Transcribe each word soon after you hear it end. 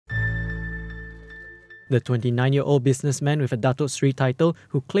The 29-year-old businessman with a Datuk Seri title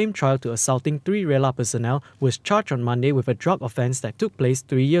who claimed trial to assaulting 3 Rela personnel was charged on Monday with a drug offence that took place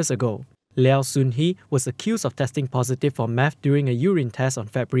 3 years ago. Liow Soon Hee was accused of testing positive for meth during a urine test on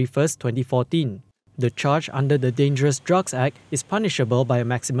February 1, 2014. The charge under the Dangerous Drugs Act is punishable by a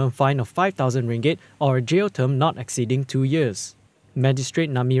maximum fine of 5,000 ringgit or a jail term not exceeding 2 years.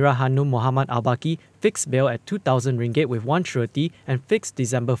 Magistrate Namira Hanum Muhammad Albaki fixed bail at 2,000 ringgit with one surety and fixed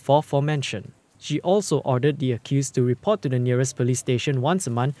December 4 for mention. She also ordered the accused to report to the nearest police station once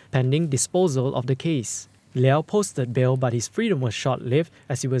a month pending disposal of the case. Liow posted bail, but his freedom was short-lived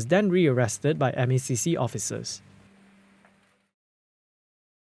as he was then rearrested by MACC officers.